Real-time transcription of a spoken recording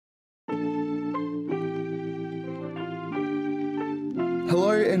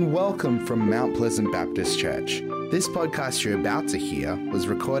Hello and welcome from Mount Pleasant Baptist Church. This podcast you're about to hear was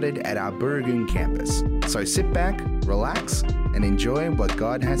recorded at our Burragoon campus. So sit back, relax, and enjoy what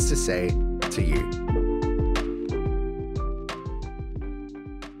God has to say to you.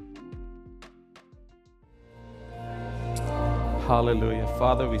 Hallelujah.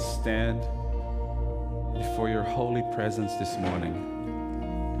 Father, we stand before your holy presence this morning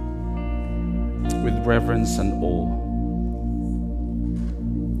with reverence and awe.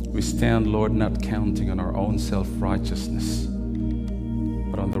 We stand, Lord, not counting on our own self-righteousness,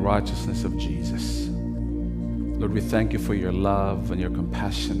 but on the righteousness of Jesus. Lord, we thank you for your love and your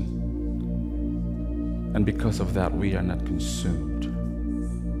compassion. And because of that, we are not consumed.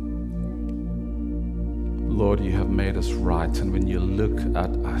 Lord, you have made us right, and when you look at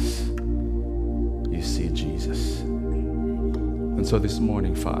us, you see Jesus. And so this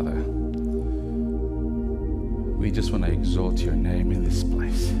morning, Father, we just want to exalt your name in this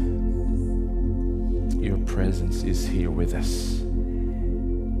place. Your presence is here with us.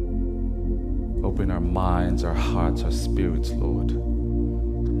 Open our minds, our hearts, our spirits, Lord,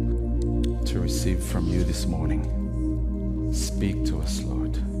 to receive from you this morning. Speak to us,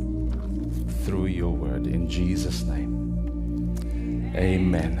 Lord, through your word, in Jesus' name.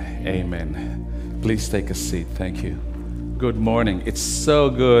 Amen. Amen. Please take a seat. Thank you. Good morning. It's so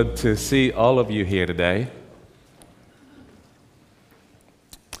good to see all of you here today.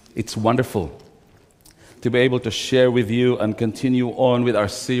 It's wonderful to be able to share with you and continue on with our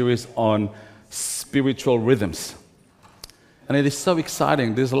series on spiritual rhythms. And it is so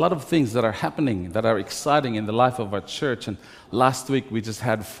exciting. There's a lot of things that are happening that are exciting in the life of our church. And last week we just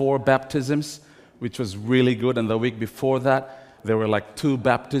had 4 baptisms, which was really good. And the week before that, there were like 2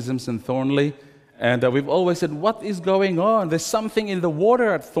 baptisms in Thornley. And we've always said, what is going on? There's something in the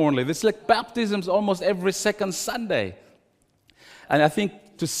water at Thornley. There's like baptisms almost every second Sunday. And I think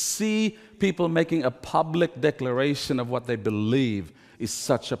to see people making a public declaration of what they believe is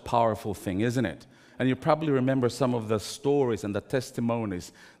such a powerful thing, isn't it? And you probably remember some of the stories and the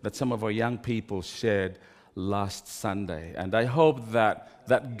testimonies that some of our young people shared last Sunday. And I hope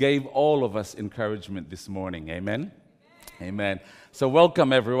that gave all of us encouragement this morning. Amen? Amen. So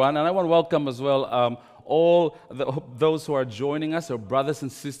welcome, everyone. And I want to welcome as well those who are joining us, our brothers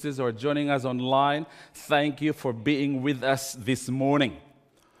and sisters who are joining us online. Thank you for being with us this morning.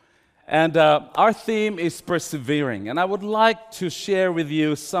 And our theme is persevering. And I would like to share with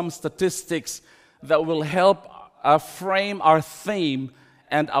you some statistics that will help frame our theme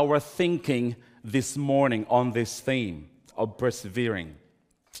and our thinking this morning on this theme of persevering.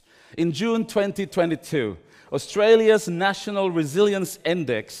 In June 2022, Australia's National Resilience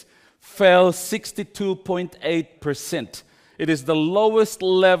Index fell 62.8%. It is the lowest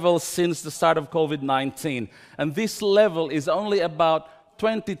level since the start of COVID-19. And this level is only about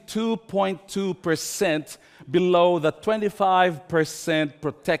 22.2% below the 25%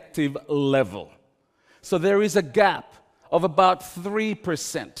 protective level. So there is a gap of about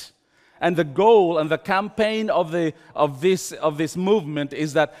 3%. And the goal and the campaign of this movement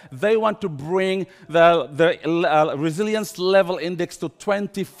is that they want to bring the resilience level index to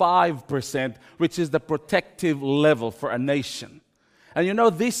 25%, which is the protective level for a nation. And you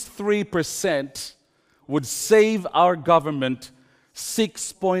know, this 3% would save our government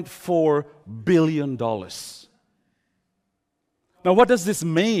 $6.4 billion. Now, what does this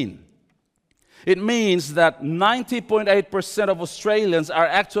mean? It means that 90.8% of Australians are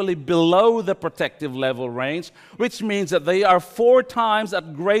actually below the protective level range, which means that they are 4 times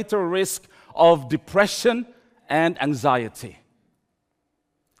at greater risk of depression and anxiety.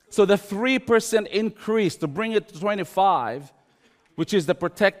 So the 3% increase to bring it to 25, which is the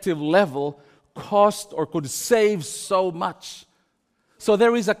protective level, cost or could save so much. So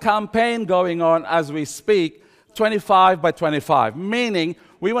there is a campaign going on as we speak, 25 by 25, meaning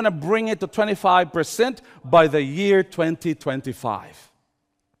we want to bring it to 25% by the year 2025.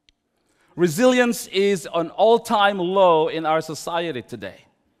 Resilience is an all-time low in our society today.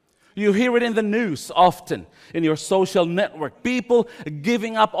 You hear it in the news often, in your social network. People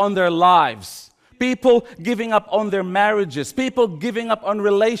giving up on their lives. People giving up on their marriages. People giving up on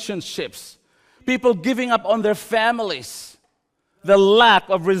relationships. People giving up on their families. The lack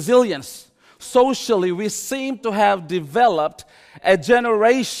of resilience. Socially, we seem to have developed a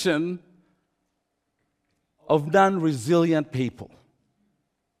generation of non-resilient people.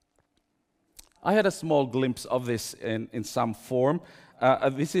 I had a small glimpse of this in some form.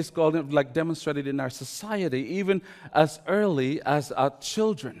 This is called, like, demonstrated in our society, even as early as our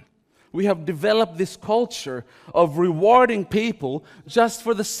children. We have developed this culture of rewarding people just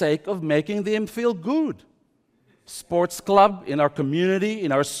for the sake of making them feel good. sports club, in our community,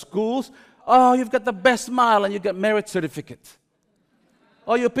 in our schools. Oh, you've got the best smile and you get merit certificate.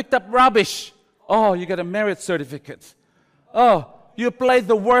 Oh, you picked up rubbish. Oh, you get a merit certificate. Oh, you played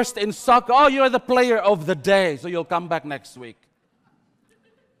the worst in soccer. Oh, you're the player of the day, so you'll come back next week.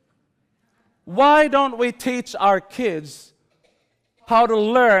 Why don't we teach our kids how to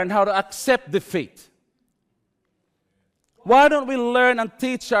learn how to accept defeat? Why don't we learn and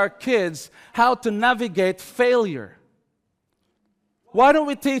teach our kids how to navigate failure? Why don't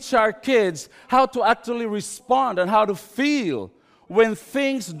we teach our kids how to actually respond and how to feel when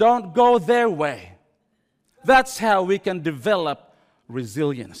things don't go their way? That's how we can develop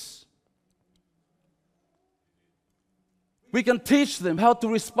resilience. We can teach them how to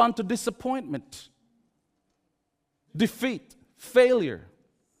respond to disappointment, defeat, failure.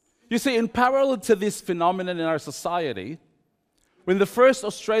 You see, in parallel to this phenomenon in our society, when the first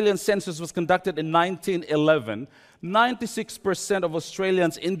Australian census was conducted in 1911, 96% of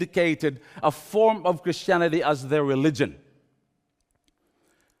Australians indicated a form of Christianity as their religion.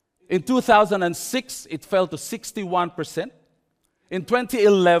 In 2006, it fell to 61%. In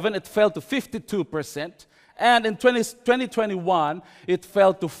 2011, it fell to 52%. And in 2021, it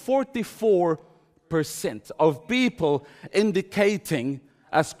fell to 44% of people indicating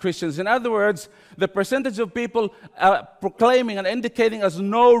as Christians. In other words, the percentage of people proclaiming and indicating as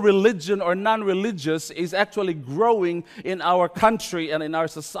no religion or non-religious is actually growing in our country and in our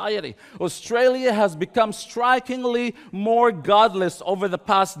society. Australia has become strikingly more godless over the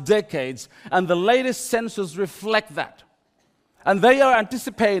past decades, and the latest census reflect that. And they are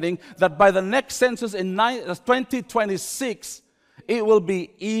anticipating that by the next census in 2026, it will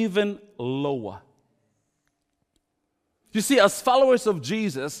be even lower. You see, as followers of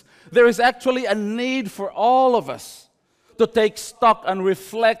Jesus, there is actually a need for all of us to take stock and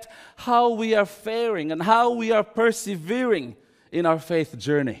reflect how we are faring and how we are persevering in our faith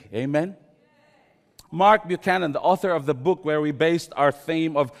journey. Amen? Mark Buchanan, the author of the book where we based our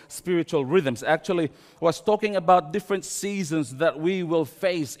theme of spiritual rhythms, actually was talking about different seasons that we will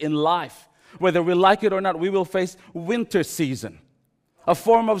face in life. Whether we like it or not, we will face winter season. A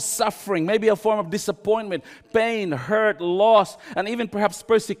form of suffering, maybe a form of disappointment, pain, hurt, loss, and even perhaps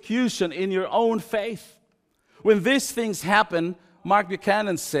persecution in your own faith. When these things happen, Mark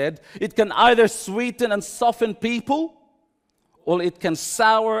Buchanan said, it can either sweeten and soften people, or it can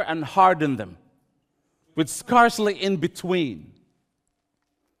sour and harden them, with scarcely in between.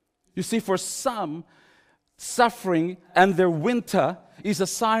 You see, for some, suffering and their winter is a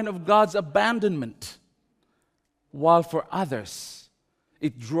sign of God's abandonment, while for others,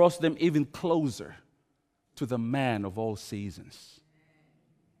 it draws them even closer to the man of all seasons.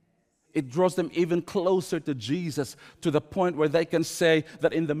 It draws them even closer to Jesus, to the point where they can say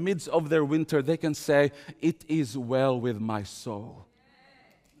that in the midst of their winter, they can say, it is well with my soul,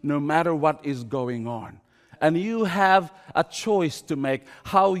 no matter what is going on. And you have a choice to make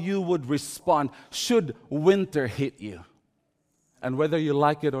how you would respond should winter hit you. And whether you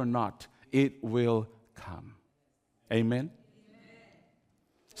like it or not, it will come. Amen?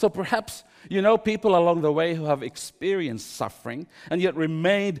 So perhaps you know people along the way who have experienced suffering and yet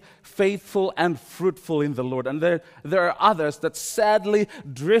remained faithful and fruitful in the Lord. And there are others that sadly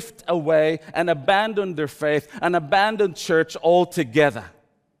drift away and abandon their faith and abandon church altogether.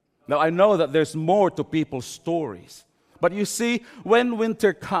 Now, I know that there's more to people's stories. But you see, when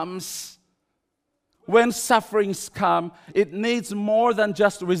winter comes, when sufferings come, it needs more than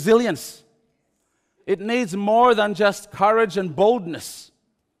just resilience. It needs more than just courage and boldness.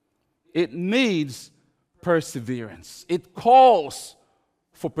 It needs perseverance. It calls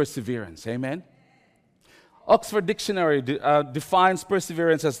for perseverance. Amen? Oxford Dictionary defines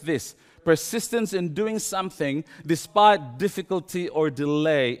perseverance as this: persistence in doing something despite difficulty or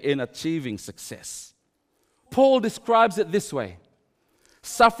delay in achieving success. Paul describes it this way: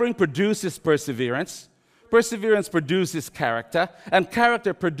 suffering produces perseverance, perseverance produces character, and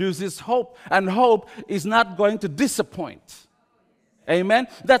character produces hope, and hope is not going to disappoint. Amen?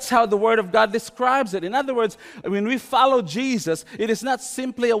 That's how the Word of God describes it. In other words, when we follow Jesus, it is not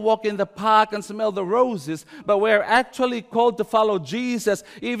simply a walk in the park and smell the roses, but we're actually called to follow Jesus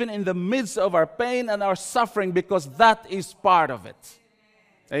even in the midst of our pain and our suffering, because that is part of it.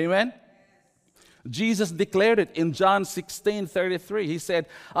 Amen? Jesus declared it in John 16:33. He said,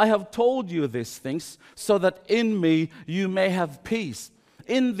 I have told you these things so that in me you may have peace.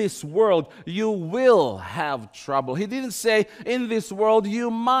 In this world, you will have trouble. He didn't say, in this world,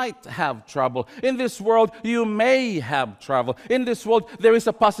 you might have trouble. In this world, you may have trouble. In this world, there is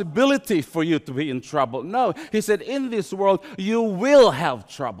a possibility for you to be in trouble. No, he said, in this world, you will have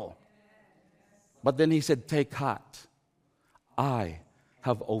trouble. But then he said, take heart. I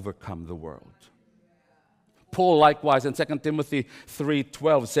have overcome the world. Paul likewise in 2 Timothy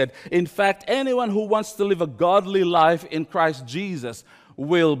 3:12 said, in fact, anyone who wants to live a godly life in Christ Jesus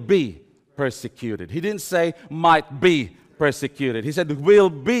will be persecuted. He didn't say might be persecuted. He said will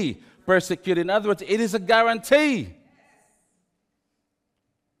be persecuted. In other words, it is a guarantee.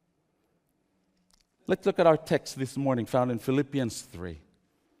 Let's look at our text this morning found in Philippians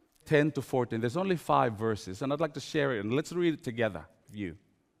 3:10 to 14. There's only 5 verses, and I'd like to share it, and let's read it together with you.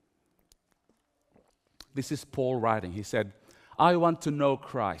 This is Paul writing. He said, I want to know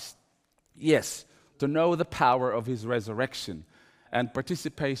Christ. Yes, to know the power of his resurrection and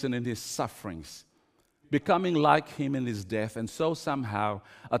participation in his sufferings, becoming like him in his death, and so somehow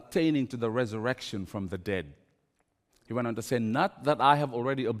attaining to the resurrection from the dead. He went on to say, not that I have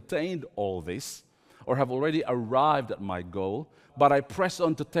already obtained all this or have already arrived at my goal, but I press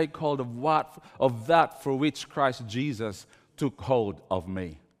on to take hold of that for which Christ Jesus took hold of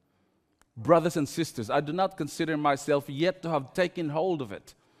me. Brothers and sisters, I do not consider myself yet to have taken hold of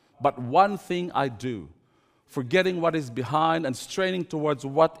it. But one thing I do, forgetting what is behind and straining towards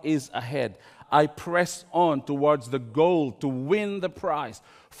what is ahead, I press on towards the goal to win the prize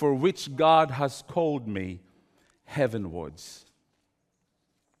for which God has called me heavenwards.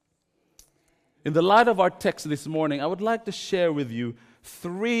 In the light of our text this morning, I would like to share with you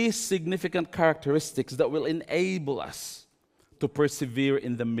 3 significant characteristics that will enable us to persevere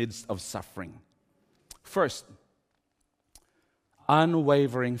in the midst of suffering. First,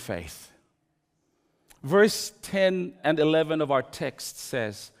 unwavering faith. Verse 10 and 11 of our text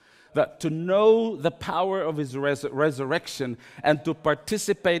says that to know the power of his resurrection and to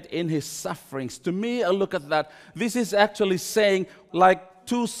participate in his sufferings. To me, I look at that. This is actually saying like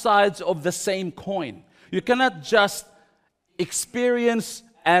 2 sides of the same coin. You cannot just experience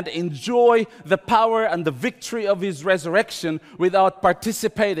and enjoy the power and the victory of his resurrection without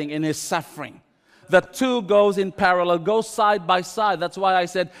participating in his suffering. The 2 goes in parallel, goes side by side. That's why I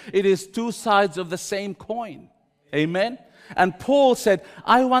said it is 2 sides of the same coin. Amen? And Paul said,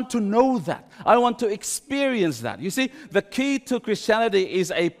 I want to know that. I want to experience that. You see, the key to Christianity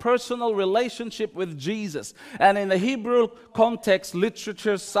is a personal relationship with Jesus. And in the Hebrew context,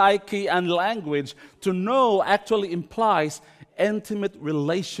 literature, psyche, and language, to know actually implies intimate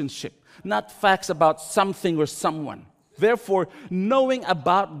relationship, not facts about something or someone. Therefore, knowing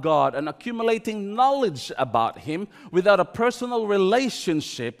about God and accumulating knowledge about him without a personal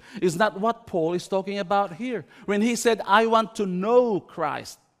relationship is not what Paul is talking about here. When he said, I want to know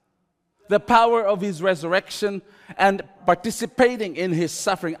Christ, the power of his resurrection and participating in his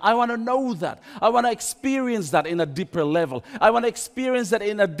suffering, I want to know that. I want to experience that in a deeper level. I want to experience that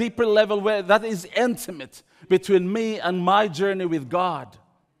in a deeper level where that is intimate between me and my journey with God.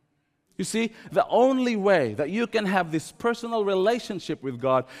 You see, the only way that you can have this personal relationship with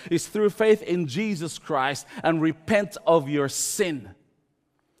God is through faith in Jesus Christ and repent of your sin.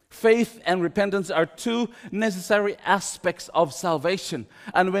 Faith and repentance are 2 necessary aspects of salvation.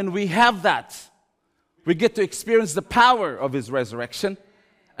 And when we have that, we get to experience the power of his resurrection,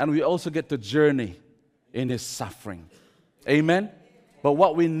 and we also get to journey in his suffering. Amen? But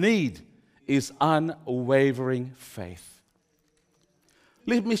what we need is unwavering faith.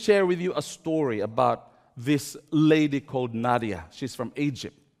 Let me share with you a story about this lady called Nadia. She's from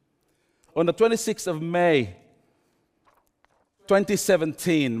Egypt. On the 26th of May,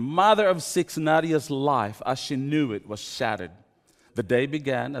 2017, mother of 6, Nadia's life, as she knew it, was shattered. The day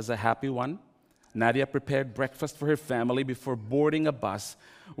began as a happy one. Nadia prepared breakfast for her family before boarding a bus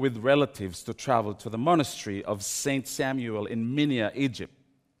with relatives to travel to the monastery of St. Samuel in Minya, Egypt.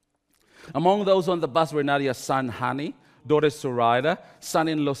 Among those on the bus were Nadia's son, Hani, daughter Zoraida,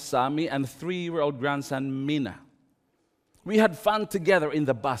 son-in-law Sami, and 3-year-old grandson Mina. We had fun together in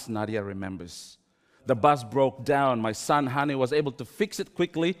the bus, Nadia remembers. The bus broke down. My son Hani was able to fix it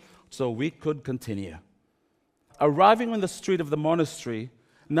quickly so we could continue. Arriving on the street of the monastery,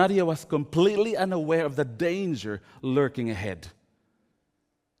 Nadia was completely unaware of the danger lurking ahead.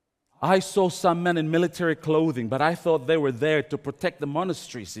 I saw some men in military clothing, but I thought they were there to protect the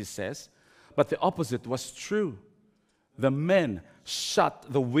monastery, she says. But the opposite was true. The men shut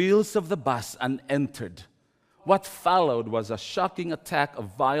the wheels of the bus and entered. What followed was a shocking attack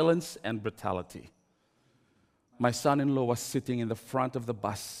of violence and brutality. My son-in-law was sitting in the front of the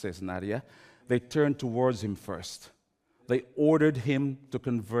bus, says Nadia. They turned towards him first. They ordered him to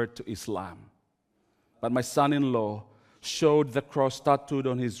convert to Islam. But my son-in-law showed the cross tattooed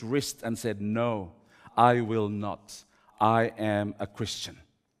on his wrist and said, "No, I will not. I am a Christian."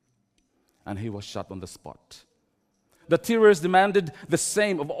 And he was shot on the spot. The tirers demanded the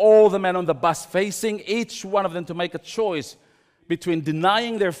same of all the men on the bus, facing each one of them to make a choice between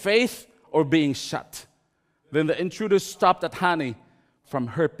denying their faith or being shot. Then the intruders stopped at Hani. From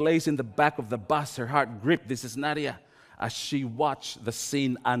her place in the back of the bus, her heart gripped. This is Nadia, as she watched the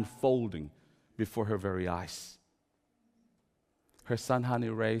scene unfolding before her very eyes. Her son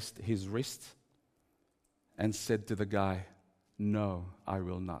Hani raised his wrist and said to the guy, "No, I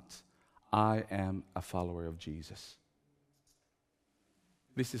will not. I am a follower of Jesus."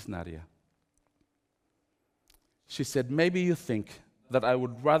 This is Nadia. She said, "Maybe you think that I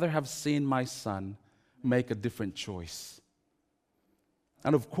would rather have seen my son make a different choice.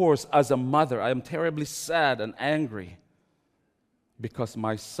 And of course, as a mother, I am terribly sad and angry because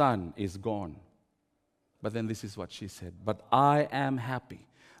my son is gone." But then this is what she said, "But I am happy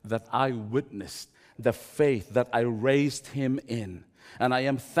that I witnessed the faith that I raised him in. And I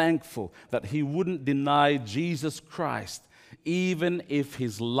am thankful that he wouldn't deny Jesus Christ even if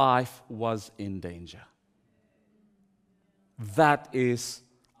his life was in danger." That is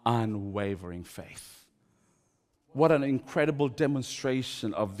unwavering faith. What an incredible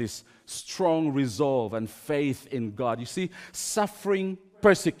demonstration of this strong resolve and faith in God. You see, suffering,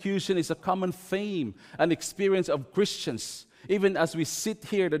 persecution is a common theme and experience of Christians. Even as we sit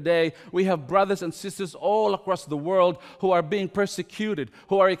here today, we have brothers and sisters all across the world who are being persecuted,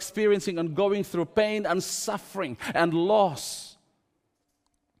 who are experiencing and going through pain and suffering and loss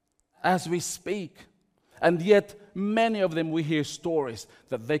as we speak. And yet, many of them, we hear stories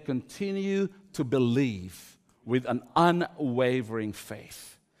that they continue to believe with an unwavering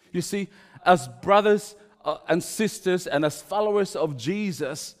faith. You see, as brothers and sisters and as followers of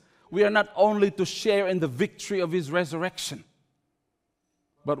Jesus, we are not only to share in the victory of his resurrection,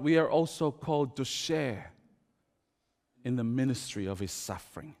 but we are also called to share in the ministry of his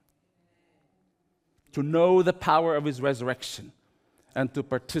suffering, to know the power of his resurrection, and to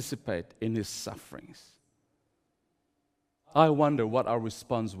participate in his sufferings. I wonder what our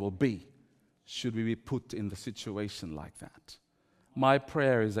response will be should we be put in the situation like that. My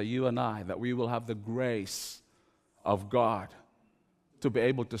prayer is that you and I, that we will have the grace of God to be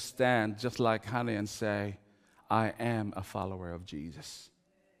able to stand just like Hannah and say, "I am a follower of Jesus."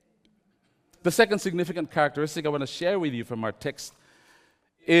 The second significant characteristic I want to share with you from our text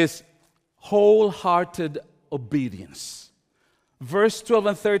is wholehearted obedience. Verse 12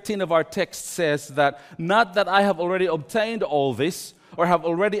 and 13 of our text says that, "Not that I have already obtained all this or have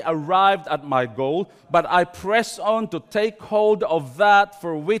already arrived at my goal, but I press on to take hold of that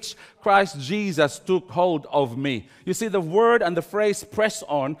for which Christ Jesus took hold of me." You see, the word and the phrase "press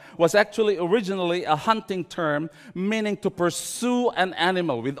on" was actually originally a hunting term meaning to pursue an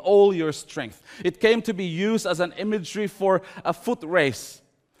animal with all your strength. It came to be used as an imagery for a foot race.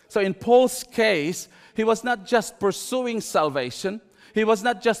 So in Paul's case, he was not just pursuing salvation. He was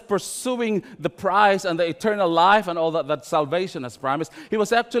not just pursuing the prize and the eternal life and all that salvation has promised. He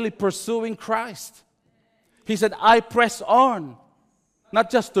was actually pursuing Christ. He said, "I press on." Not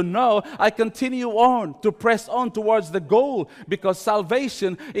just to know, I continue on to press on towards the goal, because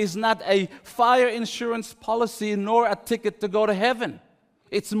salvation is not a fire insurance policy nor a ticket to go to heaven.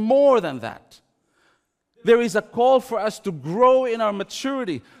 It's more than that. There is a call for us to grow in our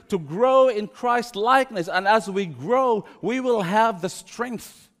maturity, to grow in Christ's likeness. And as we grow, we will have the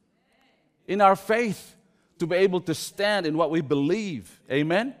strength in our faith to be able to stand in what we believe.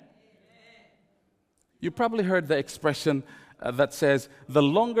 Amen? You probably heard the expression that says, "The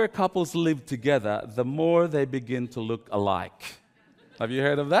longer couples live together, the more they begin to look alike." Have you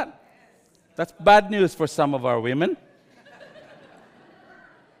heard of that? That's bad news for some of our women.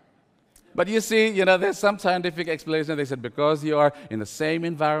 But you see, there's some scientific explanation. They said because you are in the same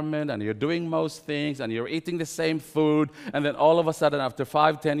environment and you're doing most things and you're eating the same food, and then all of a sudden after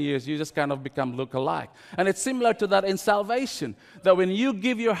 5-10 years, you just kind of become look-alike. And it's similar to that in salvation, that when you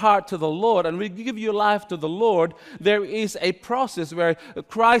give your heart to the Lord and we give your life to the Lord, there is a process where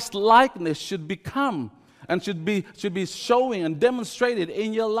Christ likeness should become and should be showing and demonstrated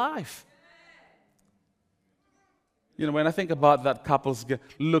in your life. When I think about that couples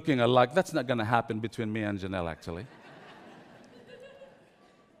looking alike, that's not going to happen between me and Janelle, actually.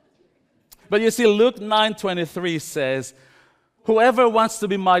 But you see, Luke 9:23 says, "Whoever wants to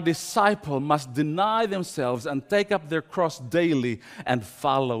be my disciple must deny themselves and take up their cross daily and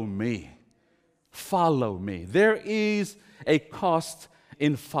follow me." Follow me. There is a cost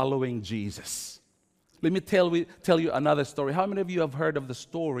in following Jesus. Let me tell you another story. How many of you have heard of the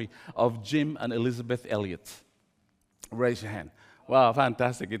story of Jim and Elizabeth Elliot? Raise your hand. Wow,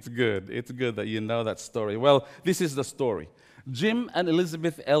 fantastic. It's good. It's good that you know that story. Well, this is the story. Jim and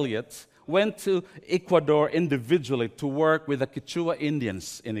Elizabeth Elliot went to Ecuador individually to work with the Quechua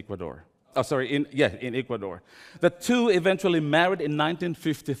Indians in Ecuador. In Ecuador. The two eventually married in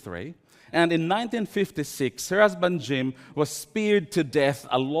 1953. And in 1956, her husband Jim was speared to death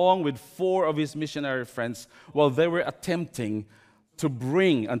along with 4 of his missionary friends while they were attempting to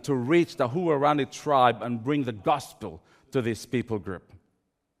bring and to reach the Huaorani tribe and bring the gospel to this people group.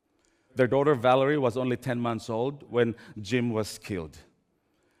 Their daughter Valerie was only 10 months old when Jim was killed.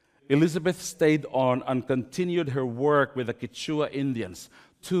 Elizabeth stayed on and continued her work with the Quechua Indians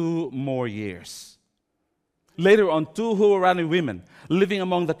 2 more years. Later on, 2 Huaorani women living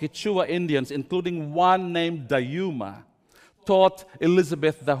among the Quechua Indians, including one named Dayuma, taught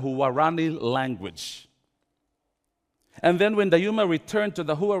Elizabeth the Huaorani language. And then when Dayuma returned to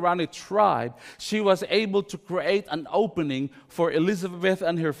the Huaorani tribe, she was able to create an opening for Elizabeth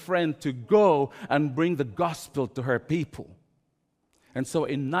and her friend to go and bring the gospel to her people. And so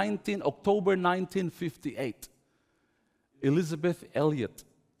in October 1958, Elizabeth Elliot,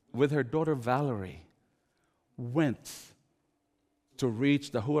 with her daughter Valerie, went to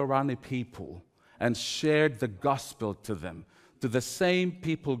reach the Huaorani people and shared the gospel to them, to the same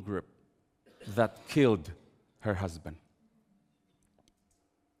people group that killed her husband.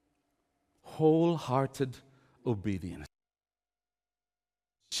 Wholehearted obedience.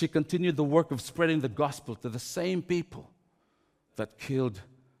 She continued the work of spreading the gospel to the same people that killed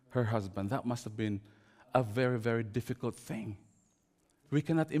her husband. That must have been a very, very difficult thing. We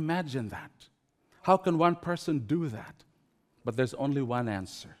cannot imagine that. How can one person do that? But there's only one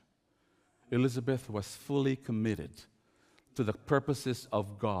answer. Elizabeth was fully committed to the purposes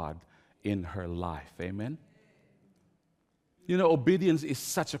of God in her life. Amen? You know, obedience is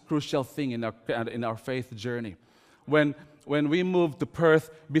such a crucial thing in our faith journey. When we moved to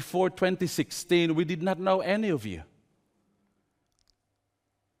Perth before 2016, we did not know any of you.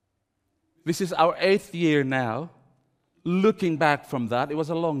 This is our 8th year now. Looking back from that, it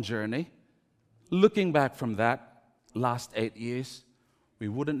was a long journey. Looking back from that, last 8 years, we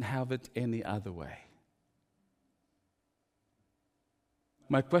wouldn't have it any other way.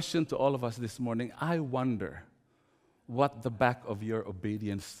 My question to all of us this morning, I wonder what the back of your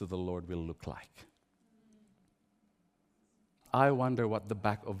obedience to the Lord will look like. I wonder what the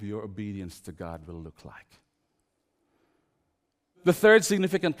back of your obedience to God will look like. The third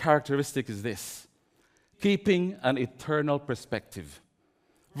significant characteristic is this: keeping an eternal perspective.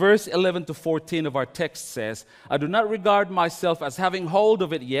 Verse 11 to 14 of our text says, I do not regard myself as having hold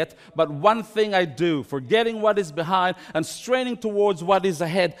of it yet, but one thing I do, forgetting what is behind and straining towards what is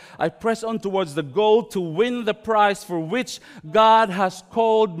ahead, I press on towards the goal to win the prize for which God has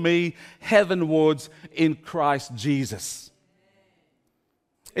called me heavenwards in Christ Jesus.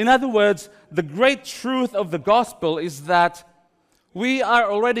 In other words, the great truth of the gospel is that we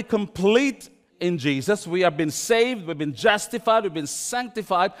are already complete in Jesus. We have been saved, we've been justified, we've been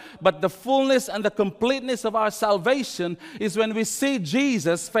sanctified, but the fullness and the completeness of our salvation is when we see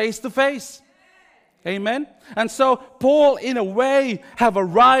Jesus face to face. Amen? And so Paul, in a way, have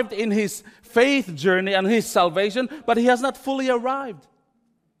arrived in his faith journey and his salvation, but he has not fully arrived.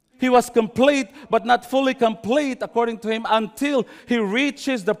 He was complete, but not fully complete, according to him, until he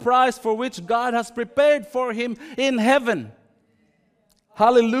reaches the prize for which God has prepared for him in heaven.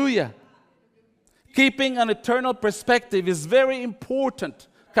 Hallelujah. Keeping an eternal perspective is very important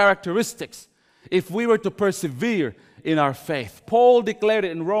characteristics if we were to persevere in our faith. Paul declared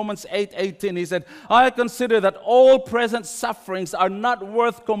it in Romans 8:18. He said, I consider that all present sufferings are not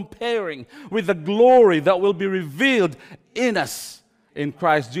worth comparing with the glory that will be revealed in us in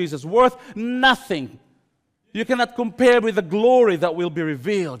Christ Jesus. Worth nothing. You cannot compare with the glory that will be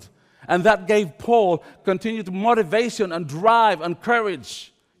revealed. And that gave Paul continued motivation and drive and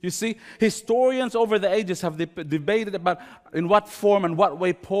courage. You see, historians over the ages have debated about in what form and what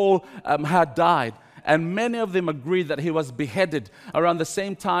way Paul had died. And many of them agreed that he was beheaded around the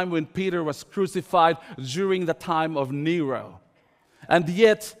same time when Peter was crucified during the time of Nero. And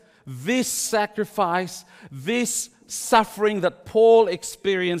yet, this sacrifice, this suffering that Paul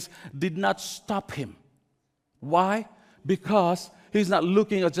experienced did not stop him. Why? Because he's not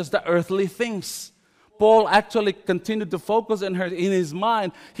looking at just the earthly things. Paul actually continued to focus in his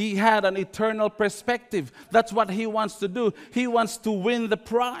mind. He had an eternal perspective. That's what he wants to do. He wants to win the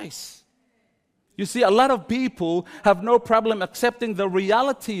prize. You see, a lot of people have no problem accepting the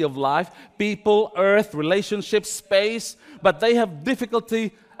reality of life, people, earth, relationships, space, but they have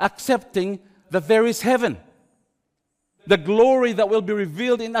difficulty accepting that there is heaven. The glory that will be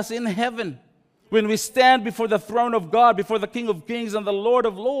revealed in us in heaven. When we stand before the throne of God, before the King of Kings and the Lord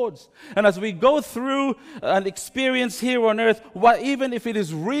of Lords. And as we go through an experience here on earth, even if it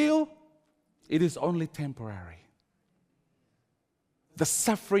is real, it is only temporary. The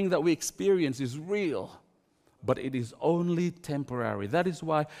suffering that we experience is real, but it is only temporary. That is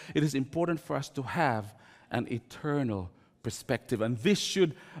why it is important for us to have an eternal perspective. And this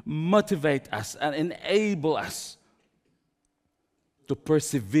should motivate us and enable us to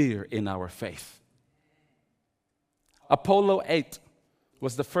persevere in our faith. Apollo 8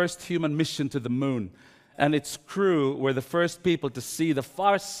 was the first human mission to the moon, and its crew were the first people to see the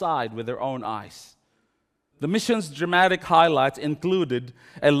far side with their own eyes. The mission's dramatic highlights included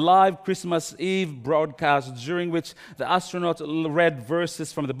a live Christmas Eve broadcast during which the astronauts read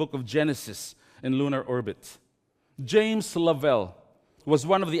verses from the book of Genesis in lunar orbit. James Lovell was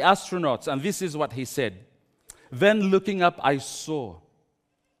one of the astronauts, and this is what he said. Then looking up, I saw.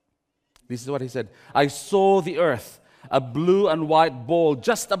 This is what he said. I saw the earth, a blue and white ball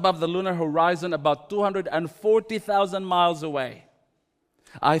just above the lunar horizon, about 240,000 miles away.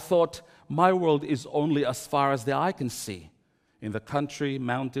 I thought, my world is only as far as the eye can see. In the country,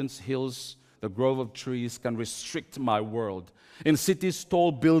 mountains, hills, the grove of trees can restrict my world. In cities,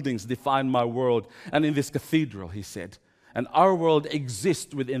 tall buildings define my world. And in this cathedral, he said, and our world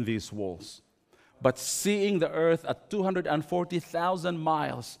exists within these walls. But seeing the earth at 240,000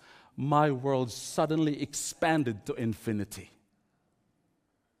 miles, my world suddenly expanded to infinity.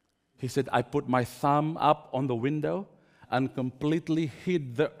 He said, I put my thumb up on the window and completely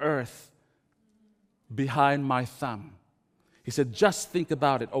hid the earth behind my thumb. He said, just think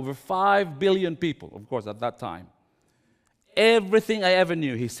about it. Over 5 billion people, of course, at that time. Everything I ever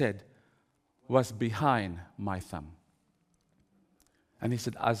knew, he said, was behind my thumb. And he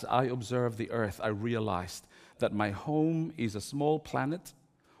said, as I observed the earth, I realized that my home is a small planet,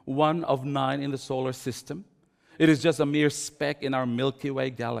 one of 9 in the solar system. It is just a mere speck in our Milky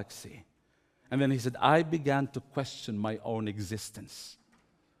Way galaxy. And then he said, I began to question my own existence.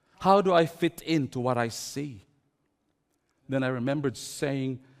 How do I fit into what I see? Then I remembered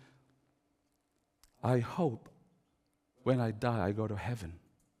saying, I hope when I die, I go to heaven.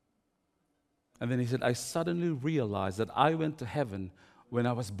 And then he said, I suddenly realized that I went to heaven when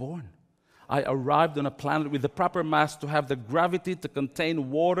I was born. I arrived on a planet with the proper mass to have the gravity to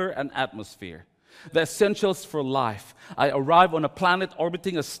contain water and atmosphere, the essentials for life. I arrived on a planet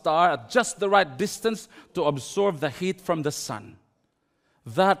orbiting a star at just the right distance to absorb the heat from the sun.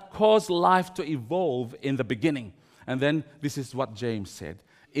 That caused life to evolve in the beginning. And then this is what James said.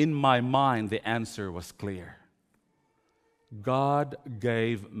 In my mind, the answer was clear. God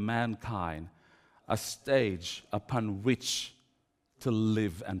gave mankind a stage upon which to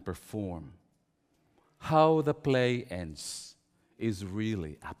live and perform. How the play ends is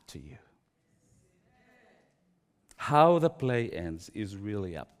really up to you. How the play ends is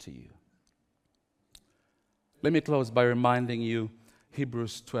really up to you. Let me close by reminding you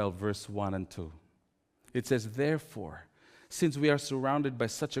Hebrews 12, verse 1 and 2. It says, therefore, since we are surrounded by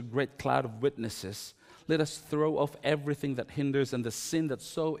such a great cloud of witnesses, let us throw off everything that hinders and the sin that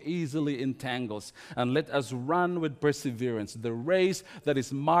so easily entangles, and let us run with perseverance the race that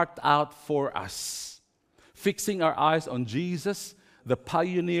is marked out for us, fixing our eyes on Jesus, the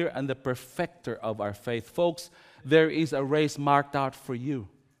pioneer and the perfecter of our faith. Folks, there is a race marked out for you,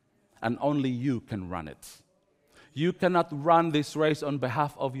 and only you can run it. You cannot run this race on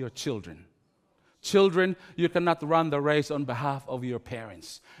behalf of your children. Children, you cannot run the race on behalf of your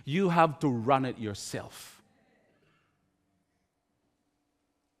parents. You have to run it yourself.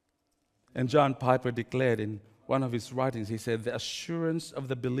 And John Piper declared in one of his writings, he said, the assurance of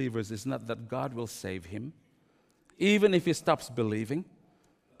the believers is not that God will save him, even if he stops believing,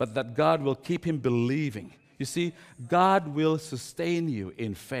 but that God will keep him believing. You see, God will sustain you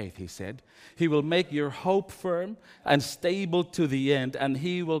in faith, he said. He will make your hope firm and stable to the end, and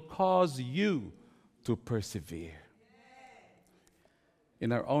he will cause you to persevere.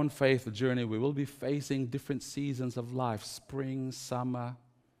 In our own faith journey, we will be facing different seasons of life: spring, summer,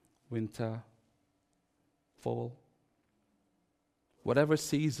 winter, fall. Whatever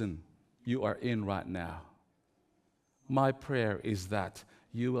season you are in right now, my prayer is that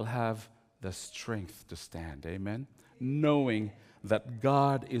you will have the strength to stand, amen? Knowing that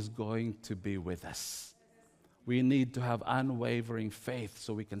God is going to be with us. We need to have unwavering faith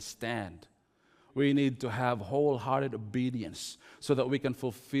so we can stand. We need to have wholehearted obedience so that we can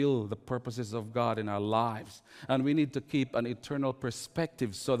fulfill the purposes of God in our lives. And we need to keep an eternal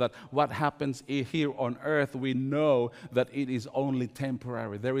perspective so that what happens here on earth, we know that it is only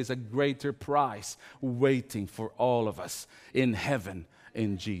temporary. There is a greater prize waiting for all of us in heaven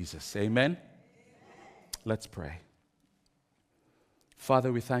in Jesus. Amen? Let's pray.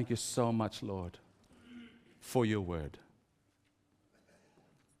 Father, we thank you so much, Lord, for your word.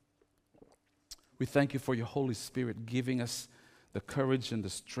 We thank you for your Holy Spirit giving us the courage and the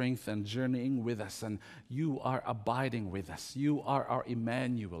strength and journeying with us. And you are abiding with us. You are our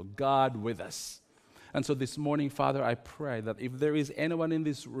Emmanuel, God with us. And so this morning, Father, I pray that if there is anyone in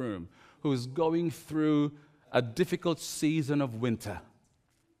this room who is going through a difficult season of winter,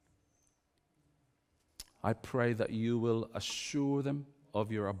 I pray that you will assure them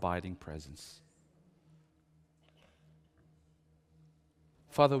of your abiding presence.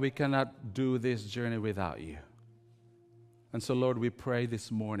 Father, we cannot do this journey without you. And so, Lord, we pray this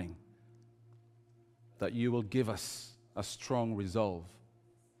morning that you will give us a strong resolve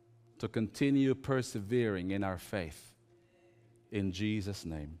to continue persevering in our faith. In Jesus'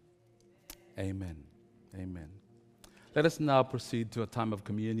 name, amen. Amen. Let us now proceed to a time of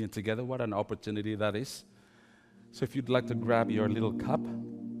communion together. What an opportunity that is. So if you'd like to grab your little cup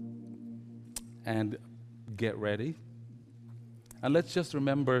and get ready. And let's just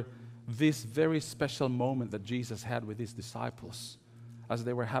remember this very special moment that Jesus had with his disciples as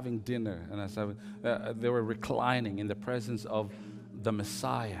they were having dinner and as they were reclining in the presence of the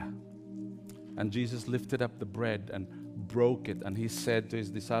Messiah. And Jesus lifted up the bread and broke it, and he said to his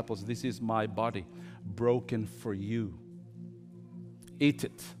disciples, "This is my body, broken for you. Eat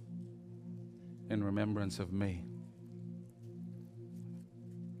it in remembrance of me."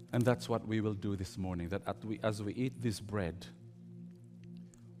 And that's what we will do this morning, that as we eat this bread,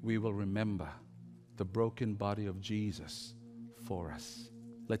 we will remember the broken body of Jesus for us.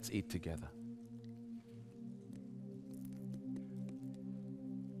 Let's eat together.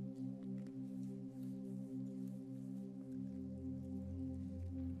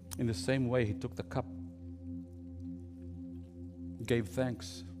 In the same way, he took the cup, gave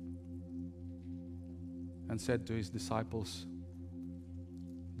thanks, and said to his disciples,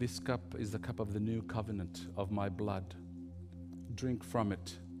 "This cup is the cup of the new covenant of my blood. Drink from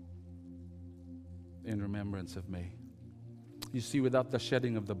it in remembrance of me." You see, without the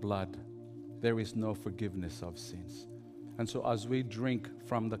shedding of the blood, there is no forgiveness of sins. And so as we drink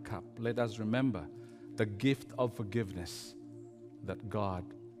from the cup, let us remember the gift of forgiveness that God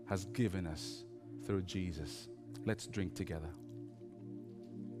has given us through Jesus. Let's drink together.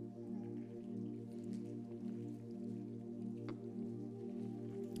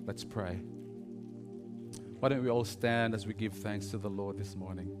 Let's pray. Why don't we all stand as we give thanks to the Lord this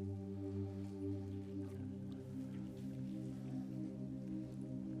morning?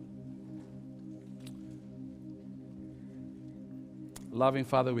 Loving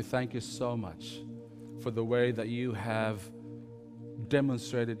Father, we thank you so much for the way that you have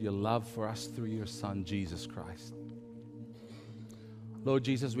demonstrated your love for us through your Son, Jesus Christ. Lord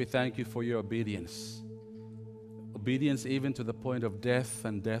Jesus, we thank you for your obedience. Obedience even to the point of death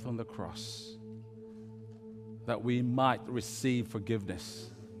and death on the cross, that we might receive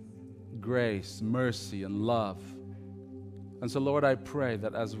forgiveness, grace, mercy, and love. And so, Lord, I pray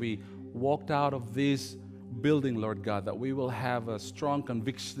that as we walked out of this building, Lord God, that we will have a strong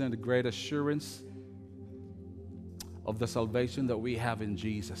conviction and a great assurance of the salvation that we have in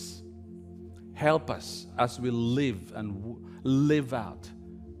Jesus. Help us as we live and live out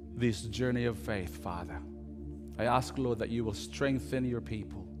this journey of faith, Father. I ask, Lord, that you will strengthen your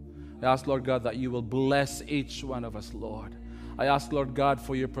people. I ask, Lord God, that you will bless each one of us, Lord. I ask, Lord God,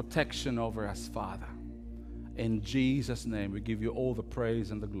 for your protection over us, Father. In Jesus' name, we give you all the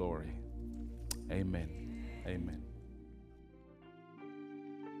praise and the glory. Amen. Amen.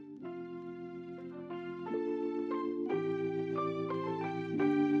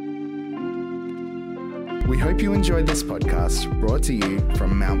 We hope you enjoyed this podcast brought to you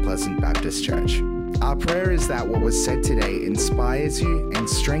from Mount Pleasant Baptist Church. Our prayer is that what was said today inspires you and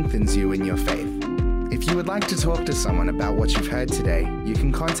strengthens you in your faith. If you would like to talk to someone about what you've heard today, you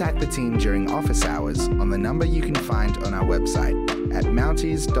can contact the team during office hours on the number you can find on our website at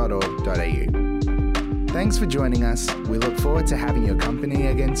mounties.org.au. Thanks for joining us. We look forward to having your company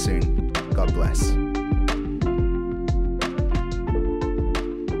again soon. God bless.